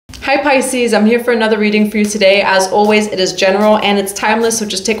Hi Pisces, I'm here for another reading for you today. As always, it is general and it's timeless, so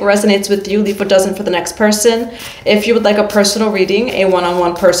just take what resonates with you, leave what doesn't for the next person. If you would like a personal reading, a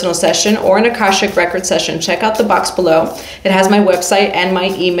one-on-one personal session, or an Akashic record session, check out the box below. It has my website and my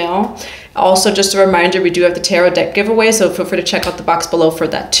email. Also, just a reminder, we do have the tarot deck giveaway, so feel free to check out the box below for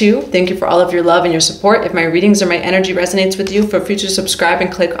that too. Thank you for all of your love and your support. If my readings or my energy resonates with you, feel free to subscribe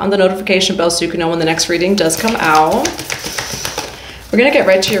and click on the notification bell so you can know when the next reading does come out. We're going to get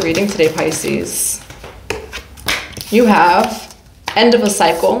right to your reading today, Pisces. You have end of a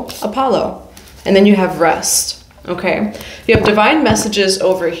cycle, Apollo, and then you have rest, okay? You have divine messages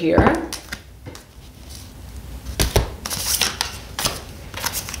over here.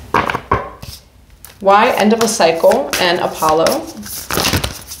 Why end of a cycle and Apollo?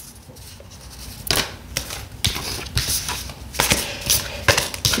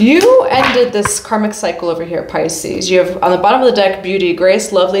 You ended this karmic cycle over here, Pisces. You have on the bottom of the deck, beauty,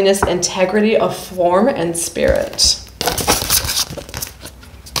 grace, loveliness, integrity of form and spirit.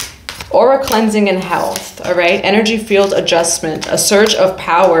 Aura cleansing and health, all right? Energy field adjustment, a surge of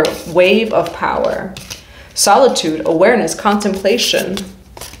power, wave of power. Solitude, awareness, contemplation.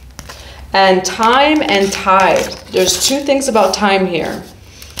 And time and tide. There's two things about time here.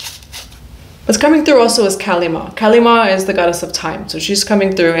 What's coming through also is Kalima. Kalima is the goddess of time. So she's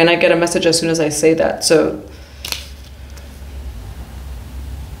coming through and I get a message as soon as I say that. So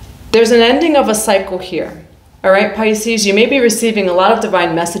there's an ending of a cycle here. All right, Pisces, you may be receiving a lot of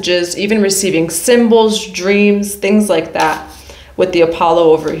divine messages, even receiving symbols, dreams, things like that with the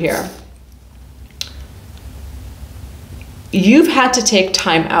Apollo over here. You've had to take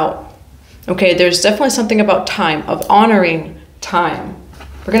time out. Okay, there's definitely something about time, of honoring time.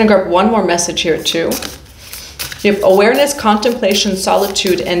 We're going to grab one more message here too. You have awareness, contemplation,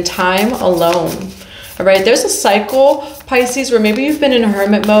 solitude, and time alone. All right, there's a cycle, Pisces, where maybe you've been in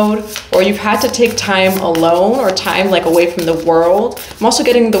hermit mode or you've had to take time alone or time like away from the world. I'm also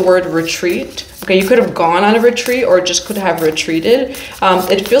getting the word retreat. Okay, you could have gone on a retreat or just could have retreated.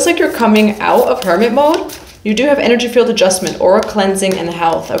 It feels like you're coming out of hermit mode. You do have energy field adjustment, aura cleansing, and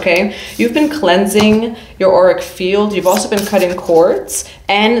health, okay? You've been cleansing your auric field. You've also been cutting cords,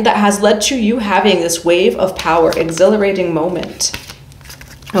 and that has led to you having this wave of power, exhilarating moment,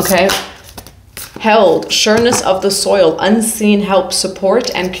 okay? Held, sureness of the soil, unseen help,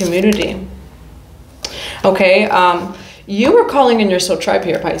 support, and community, okay? You are calling in your soul tribe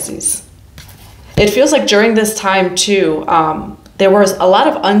here, Pisces. It feels like during this time, too, there was a lot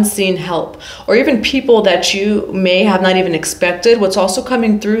of unseen help or even people that you may have not even expected. What's also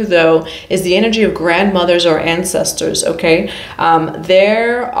coming through, though, is the energy of grandmothers or ancestors, okay?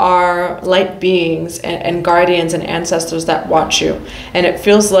 There are light beings and guardians and ancestors that watch you. And it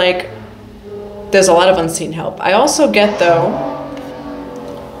feels like there's a lot of unseen help. I also get, though,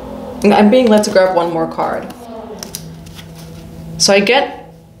 I'm being led to grab one more card. So I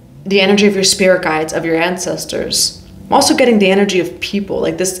get the energy of your spirit guides, of your ancestors. I'm also getting the energy of people.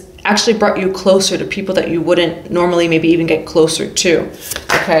 Like this actually brought you closer to people that you wouldn't normally maybe even get closer to,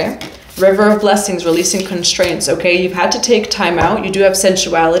 okay? River of blessings, releasing constraints, okay? You've had to take time out. You do have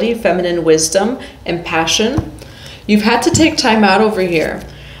sensuality, feminine wisdom, and passion. You've had to take time out over here.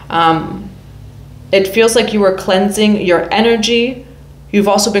 It feels like you were cleansing your energy. You've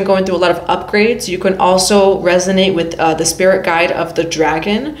also been going through a lot of upgrades. You can also resonate with the spirit guide of the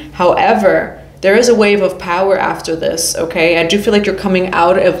dragon. However, there is a wave of power after this, okay? I do feel like you're coming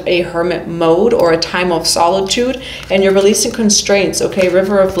out of a hermit mode or a time of solitude and you're releasing constraints, okay?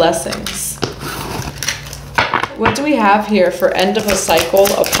 River of blessings. What do we have here for end of a cycle,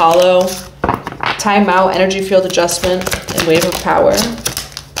 Apollo, time out, energy field adjustment, and wave of power?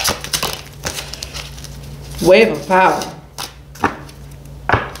 Wave of power.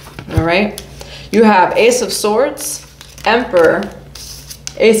 All right. You have Ace of Swords, Emperor,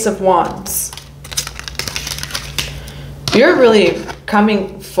 Ace of Wands. You're really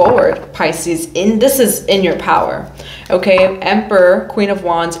coming forward, Pisces. This is in your power, okay? Emperor, Queen of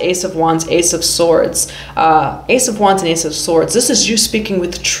Wands, Ace of Wands, Ace of Swords. Ace of Wands and Ace of Swords. This is you speaking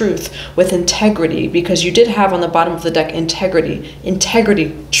with truth, with integrity, because you did have on the bottom of the deck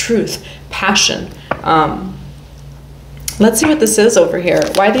integrity, truth, passion. Let's see what this is over here.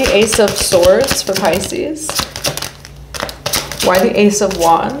 Why the Ace of Swords for Pisces? Why the Ace of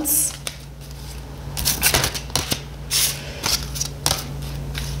Wands?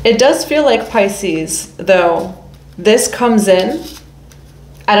 It does feel like, Pisces, though, this comes in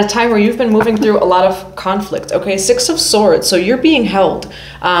at a time where you've been moving through a lot of conflict, okay? Six of Swords, so you're being held.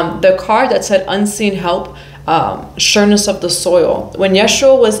 The card that said unseen help, sureness of the soil. When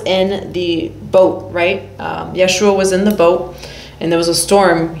Yeshua was in the boat, right? Yeshua was in the boat and there was a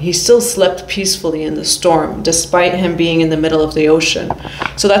storm, he still slept peacefully in the storm, despite him being in the middle of the ocean.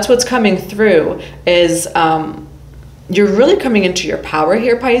 So that's what's coming through, is you're really coming into your power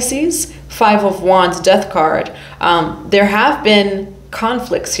here, Pisces. 5 of Wands, Death card. There have been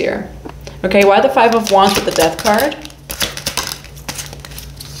conflicts here. Okay, why the 5 of Wands with the Death card?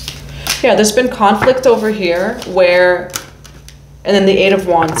 Yeah, there's been conflict over here where, and then the 8 of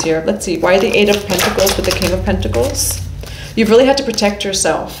Wands here. Let's see, why the 8 of Pentacles with the King of Pentacles? You've really had to protect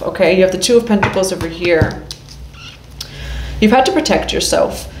yourself, okay? You have the 2 of Pentacles over here. You've had to protect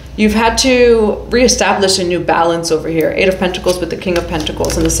yourself. You've had to reestablish a new balance over here. 8 of Pentacles with the King of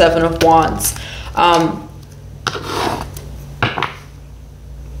Pentacles and the 7 of Wands.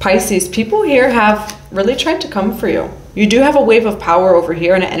 Pisces, people here have really tried to come for you. You do have a wave of power over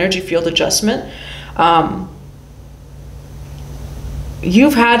here and an energy field adjustment.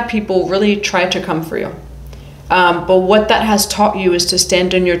 You've had people really try to come for you. But what that has taught you is to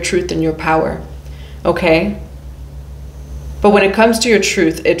stand in your truth and your power. Okay? But when it comes to your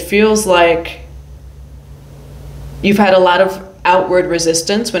truth, it feels like you've had a lot of outward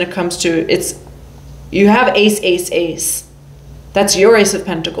resistance when it comes to you have ace, ace, ace. That's your Ace of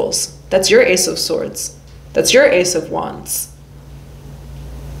Pentacles. That's your Ace of Swords. That's your Ace of Wands.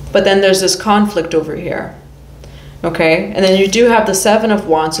 But then there's this conflict over here. Okay? And then you do have the 7 of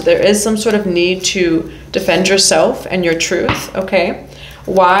Wands. So there is some sort of need to defend yourself and your truth. Okay?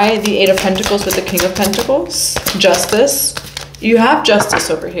 Why the 8 of Pentacles with the King of Pentacles? Justice. You have justice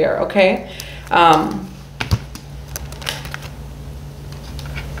over here. Okay?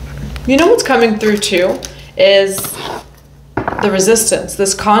 You know what's coming through too is the resistance,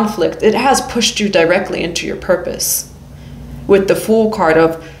 this conflict. It has pushed you directly into your purpose with the Fool card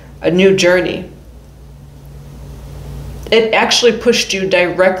of a new journey. It actually pushed you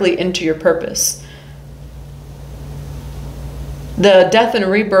directly into your purpose. The death and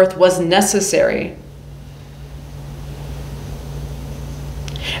rebirth was necessary.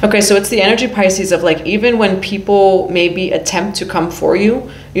 Okay, so it's the energy, Pisces, of like, even when people maybe attempt to come for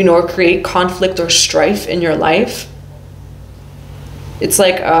you, you know, or create conflict or strife in your life, it's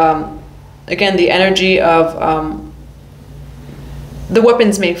like, again, the energy of the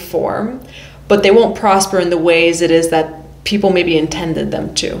weapons may form, but they won't prosper in the ways it is that people maybe intended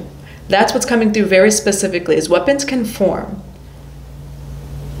them to. That's what's coming through very specifically, is weapons can form,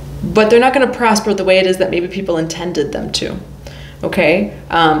 but they're not going to prosper the way it is that maybe people intended them to. Okay?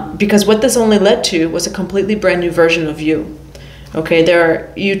 Because what this only led to was a completely brand new version of you.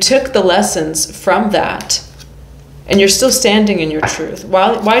 Okay? You took the lessons from that, and you're still standing in your truth.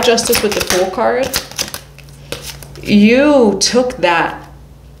 Why Justice with the Fool card? You took that.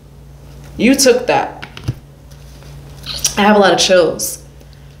 You took that. I have a lot of chills.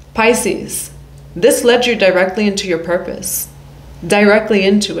 Pisces, this led you directly into your purpose. Directly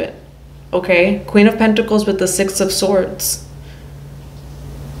into it. Okay? Queen of Pentacles with the 6 of Swords.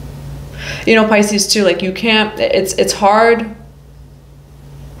 You know, Pisces too, like you can't, it's hard,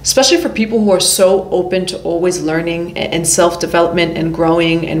 especially for people who are so open to always learning and self-development and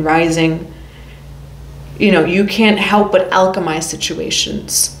growing and rising. You know, you can't help but alchemize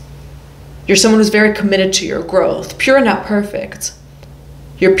situations. You're someone who's very committed to your growth. Pure, not perfect.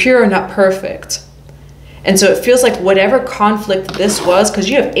 You're pure, not perfect. And so it feels like whatever conflict this was, because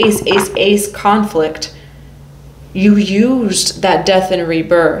you have ace, ace, ace conflict, you used that death and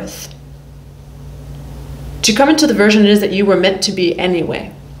rebirth to come into the version it is that you were meant to be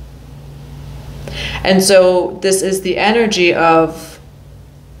anyway. And so this is the energy of,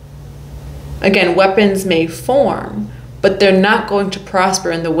 again, weapons may form, but they're not going to prosper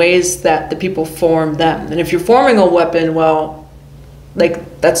in the ways that the people form them. And if you're forming a weapon, well,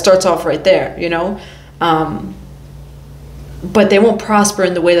 like that starts off right there, you know? But they won't prosper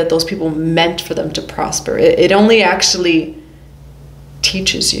in the way that those people meant for them to prosper. It only actually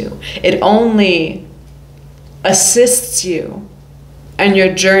teaches you. It only assists you and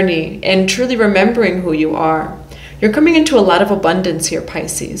your journey and truly remembering who you are. You're coming into a lot of abundance here,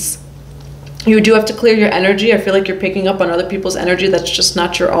 Pisces. You do have to clear your energy. I feel like you're picking up on other people's energy that's just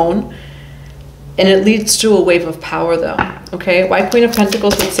not your own. And it leads to a wave of power though. Okay, why Queen of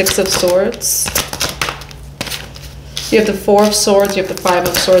Pentacles with 6 of Swords? You have the 4 of Swords, you have the 5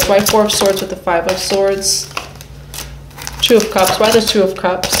 of Swords. Why 4 of Swords with the 5 of Swords? 2 of Cups, why the 2 of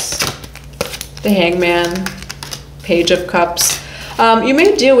Cups? The Hangman, Page of Cups. You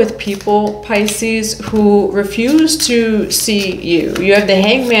may deal with people, Pisces, who refuse to see you. You have the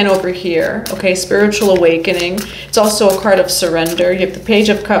Hangman over here, okay, spiritual awakening. It's also a card of surrender. You have the Page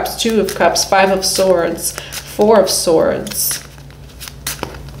of Cups, 2 of Cups, 5 of Swords, 4 of Swords.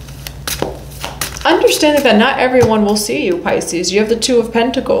 Understanding that not everyone will see you, Pisces. You have the Two of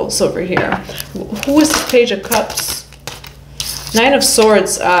Pentacles over here. Who is this Page of Cups? Nine of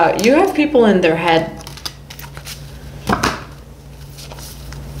Swords. You have people in their head.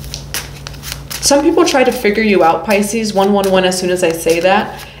 Some people try to figure you out, Pisces. 111 as soon as I say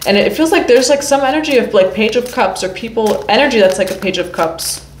that. And it feels like there's like some energy of like Page of Cups or people, energy that's like a Page of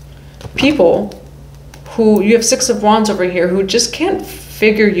Cups. People who, you have Six of Wands over here, who just can't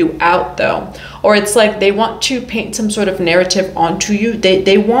figure you out though. Or it's like they want to paint some sort of narrative onto you.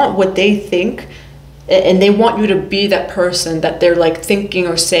 They want what they think, and they want you to be that person that they're like thinking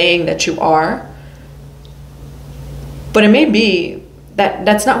or saying that you are. But it may be that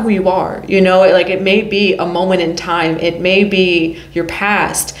that's not who you are, you know. Like it may be a moment in time, it may be your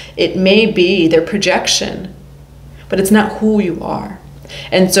past, it may be their projection, but it's not who you are.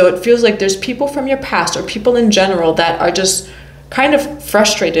 And so it feels like there's people from your past or people in general that are just kind of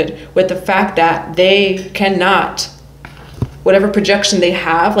frustrated with the fact that they cannot, whatever projection they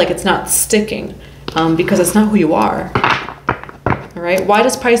have, like it's not sticking, because it's not who you are. All right, why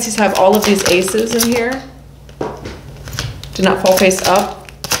does Pisces have all of these aces in here? Do not fall face up.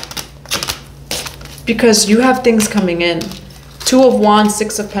 Because you have things coming in. Two of Wands,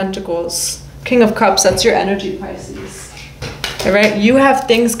 Six of Pentacles, King of Cups, that's your energy, Pisces. All right, you have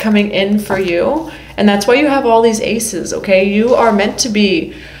things coming in for you, and that's why you have all these aces, okay? You are meant to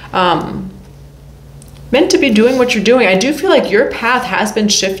be doing what you're doing. I do feel like your path has been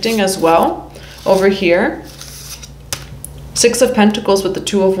shifting as well over here. Six of Pentacles with the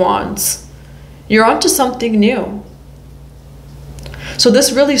Two of Wands. You're onto something new. So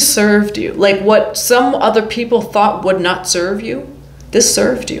this really served you. Like what some other people thought would not serve you, this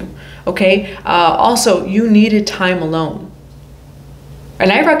served you, okay? Also, you needed time alone.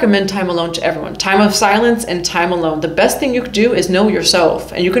 And I recommend time alone to everyone. Time of silence and time alone. The best thing you could do is know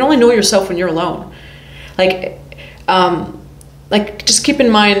yourself. And you can only know yourself when you're alone. Like just keep in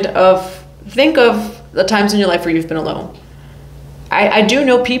mind think of the times in your life where you've been alone. I do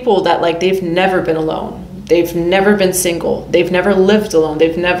know people that like they've never been alone. They've never been single. They've never lived alone.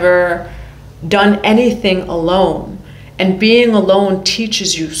 They've never done anything alone. And being alone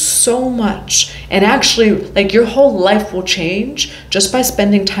teaches you so much. And actually, like your whole life will change just by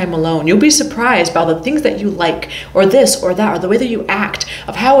spending time alone. You'll be surprised by the things that you like, or this or that, or the way that you act,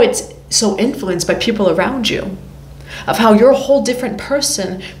 of how it's so influenced by people around you. Of how you're a whole different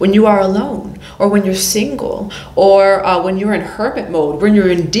person when you are alone, or when you're single, or when you're in hermit mode, when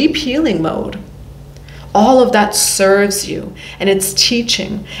you're in deep healing mode. All of that serves you, and it's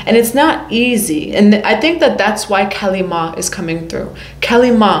teaching, and it's not easy. And I think that that's why Kali Ma is coming through.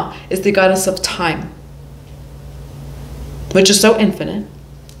 Kali Ma is the goddess of time, which is so infinite,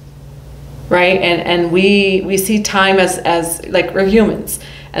 right? And we see time as like we're humans,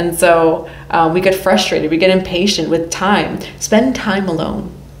 and so we get frustrated, we get impatient with time. Spend time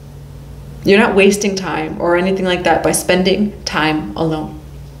alone. You're not wasting time or anything like that by spending time alone.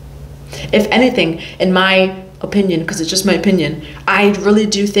 If anything, in my opinion, because it's just my opinion, I really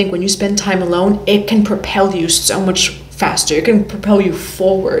do think when you spend time alone, it can propel you so much faster. It can propel you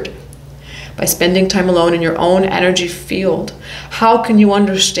forward by spending time alone in your own energy field. How can you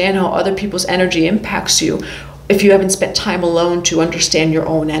understand how other people's energy impacts you if you haven't spent time alone to understand your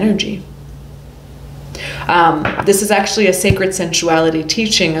own energy? This is actually a sacred sensuality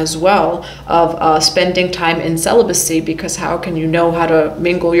teaching as well, of spending time in celibacy, because how can you know how to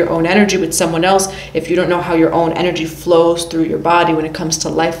mingle your own energy with someone else if you don't know how your own energy flows through your body when it comes to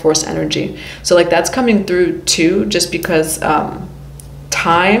life force energy? So like that's coming through too, just because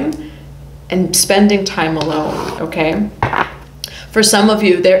time and spending time alone, okay? For some of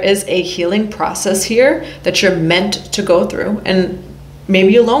you, there is a healing process here that you're meant to go through, and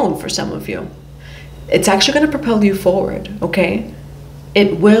maybe alone for some of you. It's actually going to propel you forward, okay?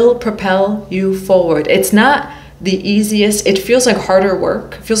 It will propel you forward. It's not the easiest. It feels like harder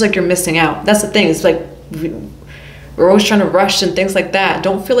work. It feels like you're missing out. That's the thing. It's like we're always trying to rush and things like that.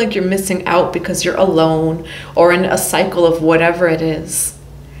 Don't feel like you're missing out because you're alone or in a cycle of whatever it is.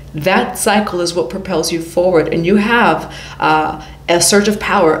 That cycle is what propels you forward. And you have a surge of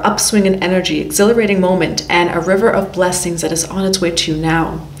power, upswing in energy, exhilarating moment, and a river of blessings that is on its way to you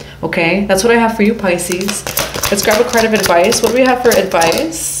now. Okay, that's what I have for you, Pisces. Let's grab a card of advice. What do we have for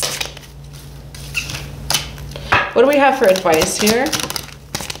advice? What do we have for advice here?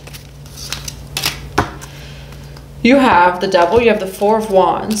 You have the Devil, you have the Four of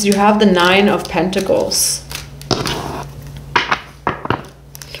Wands, you have the Nine of Pentacles.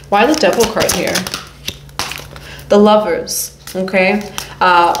 Why the Devil card here? The Lovers, okay?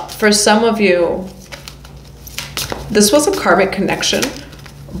 For some of you, this was a karmic connection,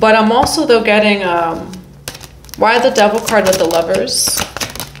 But I'm also, though, getting, why the Devil card with the Lovers?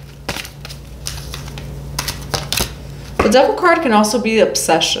 The Devil card can also be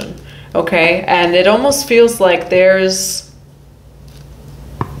obsession, okay? And it almost feels like there's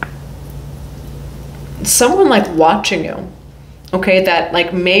someone like watching you, okay? That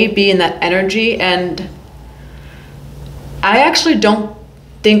like may be in that energy, and I actually don't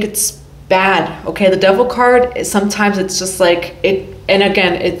think it's bad, okay? The Devil card, sometimes it's just like it, and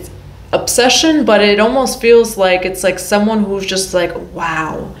again, it's obsession, but it almost feels like it's like someone who's just like,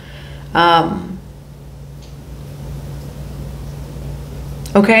 wow.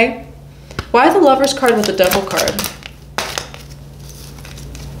 Okay? Why the Lovers card with the Devil card?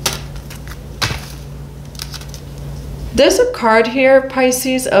 There's a card here,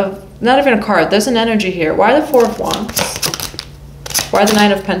 Pisces, of, not even a card, there's an energy here. Why the Four of Wands? Why the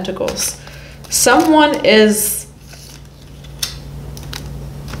Nine of Pentacles? Someone is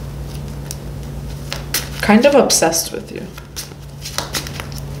kind of obsessed with you.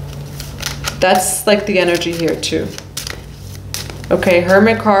 That's like the energy here too. Okay,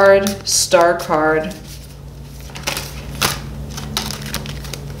 Hermit card, Star card.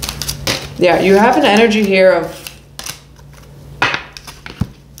 Yeah, you have an energy here of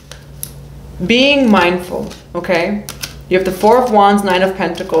being mindful, okay? You have the Four of Wands, Nine of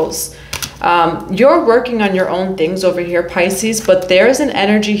Pentacles. You're working on your own things over here, Pisces, but there's an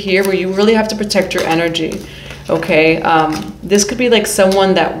energy here where you really have to protect your energy, okay? This could be like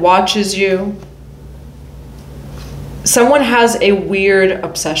someone that watches you. Someone has a weird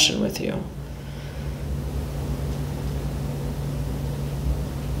obsession with you.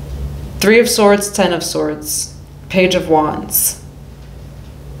 Three of Swords, Ten of Swords, Page of Wands.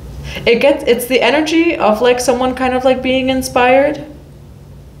 It's the energy of like someone kind of like being inspired.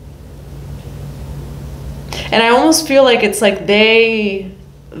 And I almost feel like it's like they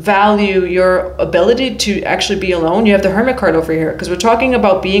value your ability to actually be alone. You have the Hermit card over here because we're talking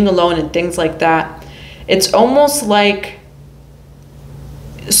about being alone and things like that. It's almost like,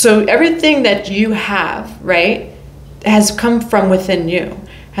 so everything that you have, right, has come from within you,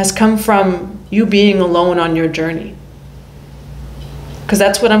 has come from you being alone on your journey. Because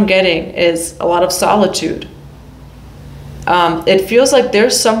that's what I'm getting, is a lot of solitude. It feels like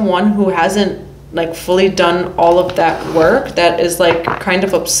there's someone who hasn't like fully done all of that work that is like kind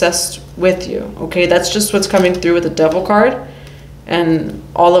of obsessed with you. Okay, that's just what's coming through with the Devil card and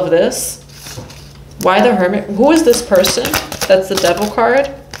all of this. Why the Hermit? Who is this person? That's the Devil card.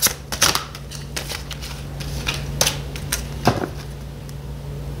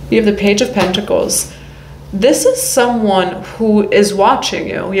 You have the Page of Pentacles. This is someone who is watching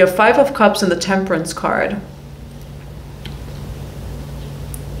you. You have Five of Cups and the Temperance card.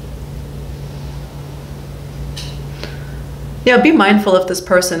 Yeah, be mindful of this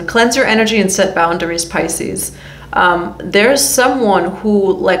person. Cleanse your energy and set boundaries, Pisces. There's someone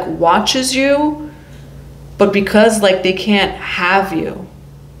who like watches you, but because like they can't have you,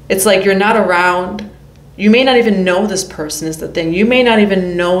 it's like you're not around. You may not even know this person is the thing. You may not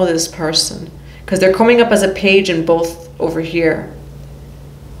even know this person because they're coming up as a page in both over here.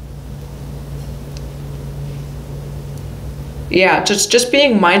 Yeah, just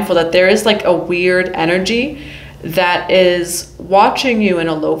being mindful that there is like a weird energy that is watching you in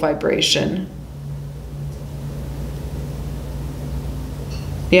a low vibration.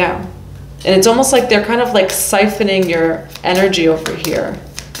 Yeah. And it's almost like they're kind of like siphoning your energy over here.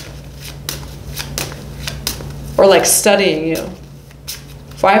 Or like studying you.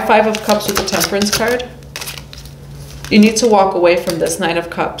 Five of Cups with the Temperance card. You need to walk away from this Nine of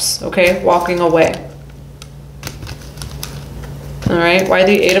Cups, okay? Walking away. All right, why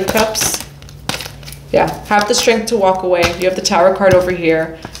the Eight of Cups? Yeah, have the strength to walk away. You have the Tower card over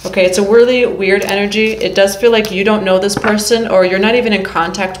here. Okay, it's a really weird energy. It does feel like you don't know this person or you're not even in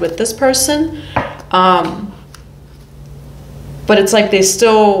contact with this person. But it's like they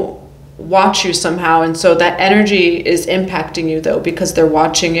still watch you somehow. And so that energy is impacting you though because they're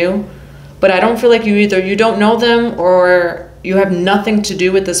watching you. But I don't feel like you don't know them or you have nothing to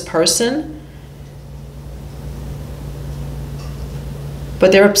do with this person.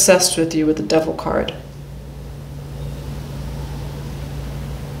 But they're obsessed with you with the Devil card.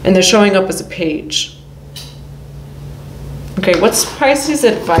 And they're showing up as a page. Okay, what's Pisces'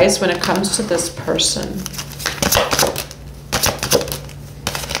 advice when it comes to this person?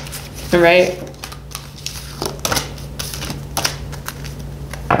 All right.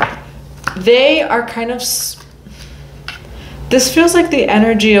 They are kind of... This feels like the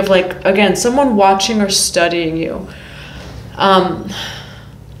energy of like, again, someone watching or studying you.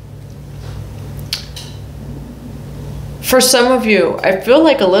 For some of you, I feel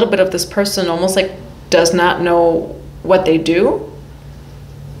like a little bit of this person almost like does not know what they do.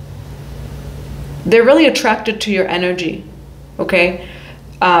 They're really attracted to your energy, okay?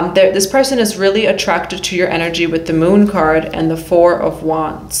 This person is really attracted to your energy with the Moon card and the Four of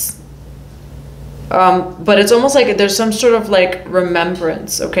Wands. But it's almost like there's some sort of like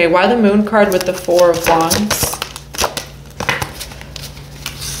remembrance, okay? Why the Moon card with the Four of Wands?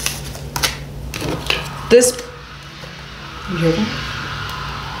 This, you hear that?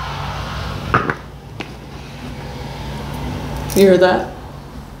 You hear that?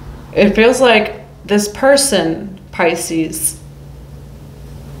 It feels like this person, Pisces,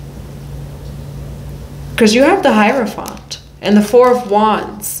 because you have the Hierophant and the Four of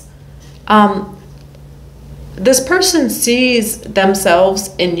Wands. This person sees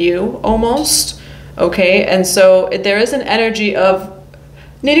themselves in you almost, okay? And so there is an energy of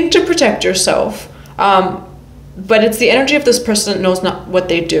needing to protect yourself, but it's the energy of this person that knows not what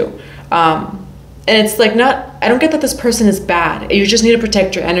they do. And it's like not, I don't get that this person is bad. You just need to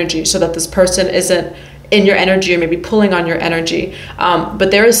protect your energy so that this person isn't in your energy or maybe pulling on your energy.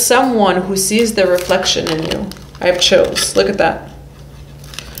 But there is someone who sees their reflection in you. I have chose. Look at that.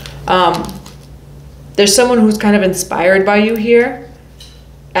 There's someone who's kind of inspired by you here.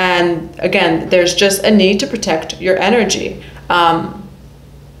 And again, there's just a need to protect your energy. But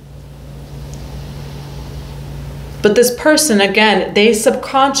this person, again, they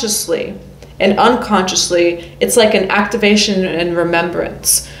subconsciously and unconsciously, it's like an activation and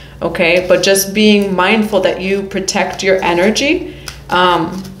remembrance, okay? But just being mindful that you protect your energy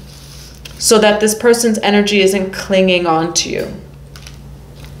so that this person's energy isn't clinging on to you.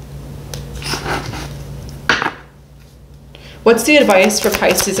 What's the advice for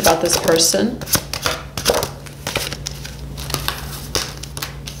Pisces about this person?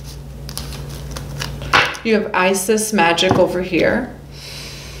 You have Isis magic over here.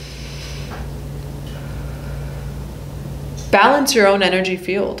 Balance your own energy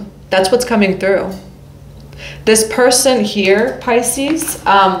field. That's what's coming through. This person here, Pisces,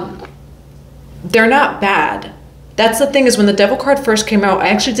 they're not bad. That's the thing, is when the Devil card first came out, I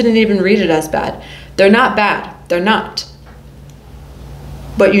actually didn't even read it as bad. They're not bad. They're not.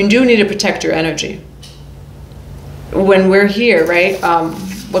 But you do need to protect your energy. When we're here, right?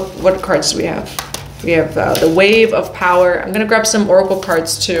 What cards do we have? We have the Wave of Power. I'm going to grab some Oracle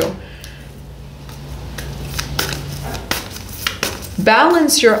cards too.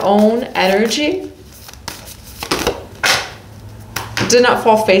 Balance your own energy. Do not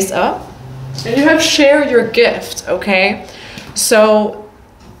fall face up. And you have share your gift, okay? So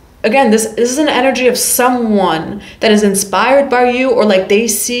again, this is an energy of someone that is inspired by you, or like they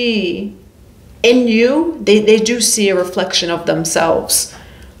see in you, they do see a reflection of themselves.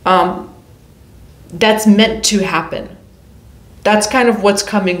 That's meant to happen. That's kind of what's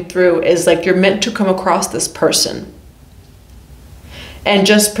coming through, is like you're meant to come across this person. And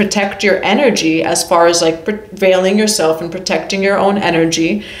just protect your energy as far as like veiling yourself and protecting your own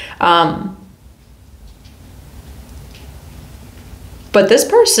energy. But this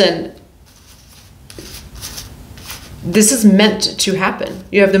person, this is meant to happen.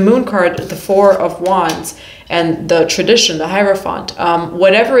 You have the Moon card, the Four of Wands, and the tradition, the Hierophant.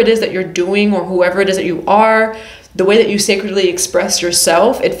 Whatever it is that you're doing, or whoever it is that you are, the way that you sacredly express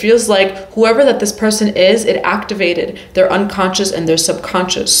yourself, it feels like whoever that this person is, it activated their unconscious and their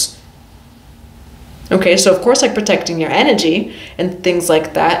subconscious. Okay, so of course, like protecting your energy and things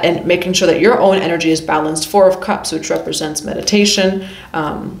like that, and making sure that your own energy is balanced. Four of Cups, which represents meditation.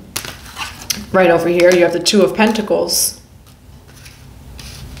 Right over here, you have the Two of Pentacles.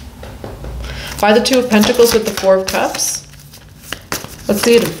 Why the Two of Pentacles with the Four of Cups? What's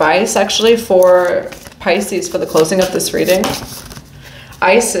the advice actually for Pisces for the closing of this reading?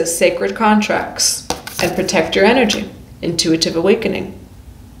 Isis, sacred contracts, and protect your energy. Intuitive awakening.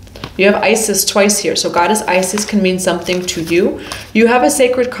 You have Isis twice here. So Goddess Isis can mean something to you. You have a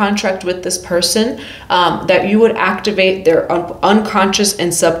sacred contract with this person that you would activate their unconscious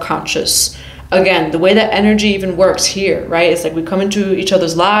and subconscious. Again, the way that energy even works here, right? It's like we come into each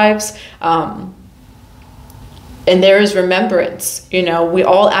other's lives, and there is remembrance. You know, we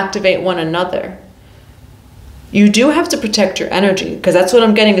all activate one another. You do have to protect your energy, because that's what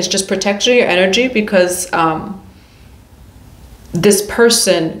I'm getting, is just protecting your energy, because this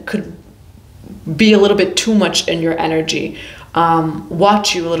person could be a little bit too much in your energy,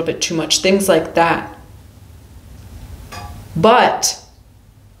 watch you a little bit too much, things like that. But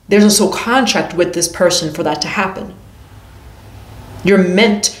there's also a contract with this person for that to happen. You're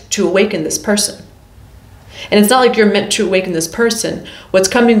meant to awaken this person. And it's not like you're meant to awaken this person. What's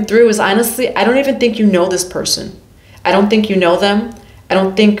coming through is, honestly, I don't even think you know this person. I don't think you know them. I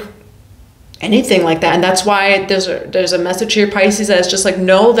don't think anything like that. And that's why there's a message here, Pisces, that is just like,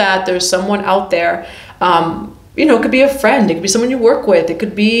 know that there's someone out there. You know, it could be a friend, it could be someone you work with, it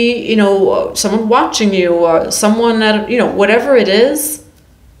could be, you know, someone watching you, or someone that, you know, whatever it is,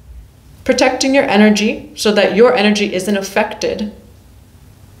 protecting your energy so that your energy isn't affected.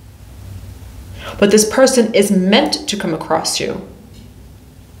 But this person is meant to come across you.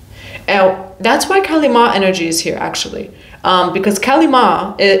 Now, that's why Kali Ma energy is here, actually. Because Kali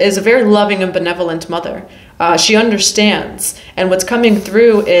Ma is a very loving and benevolent mother. She understands. And what's coming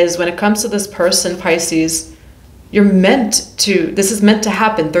through is, when it comes to this person, Pisces, you're meant to, this is meant to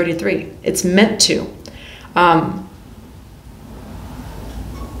happen, 33. It's meant to. And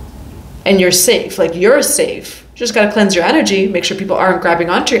you're safe. Like, you're safe. You just got to cleanse your energy, make sure people aren't grabbing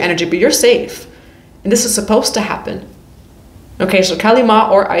onto your energy, but you're safe. And this is supposed to happen. Okay, so Kali Ma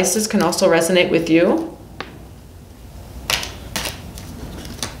or Isis can also resonate with you.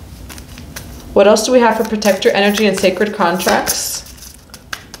 What else do we have for protect your energy and sacred contracts?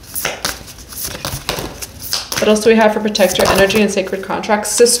 What else do we have for protect your energy and sacred contracts?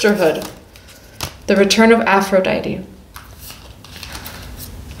 Sisterhood. The return of Aphrodite.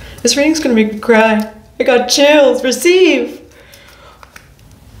 This reading's going to make me cry. I got chills. Receive.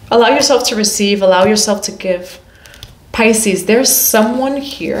 Allow yourself to receive. Allow yourself to give. Pisces, there's someone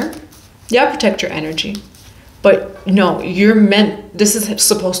here. Yeah, protect your energy. But no, you're meant, this is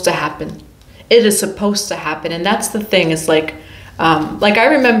supposed to happen. It is supposed to happen. And that's the thing. It's like I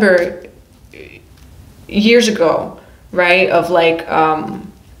remember years ago, right? Of like,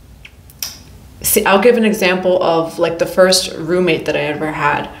 see, I'll give an example of like the first roommate that I ever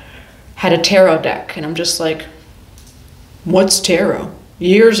had a tarot deck. And I'm just like, what's tarot?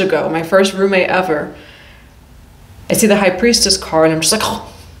 Years ago, my first roommate ever. I see the High Priestess card and I'm just like,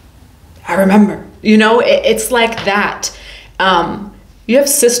 oh, I remember. You know, it's like that. You have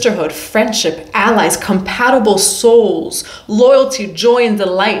sisterhood, friendship, allies, compatible souls, loyalty, joy, and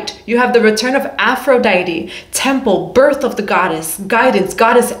delight. You have the return of Aphrodite, temple, birth of the goddess, guidance,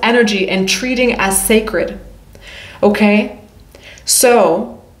 goddess energy, and treating as sacred. Okay?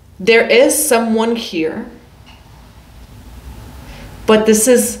 So, there is someone here. But this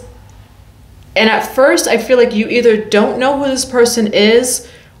is, and at first I feel like you either don't know who this person is,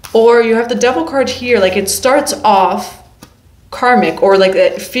 or you have the Devil card here. Like, it starts off karmic, or like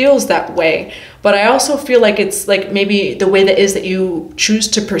it feels that way. But I also feel like it's like maybe the way that is that you choose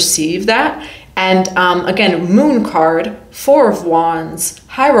to perceive that. And again, Moon card, Four of Wands,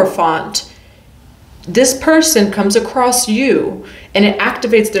 Hierophant. This person comes across you and it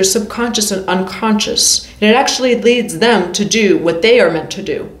activates their subconscious and unconscious. And it actually leads them to do what they are meant to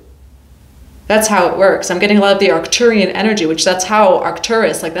do. That's how it works. I'm getting a lot of the Arcturian energy, which that's how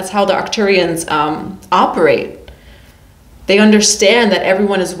Arcturus, like that's how the Arcturians operate. They understand that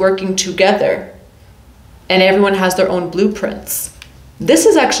everyone is working together and everyone has their own blueprints. This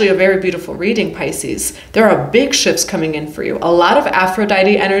is actually a very beautiful reading, Pisces. There are big shifts coming in for you. A lot of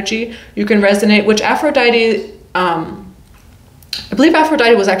Aphrodite energy you can resonate, which Aphrodite, I believe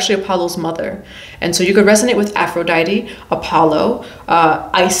Aphrodite was actually Apollo's mother. And so you could resonate with Aphrodite, Apollo,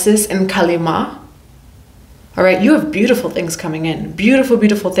 Isis, and Kali Ma. All right, you have beautiful things coming in. Beautiful,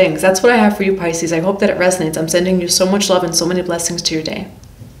 beautiful things. That's what I have for you, Pisces. I hope that it resonates. I'm sending you so much love and so many blessings to your day.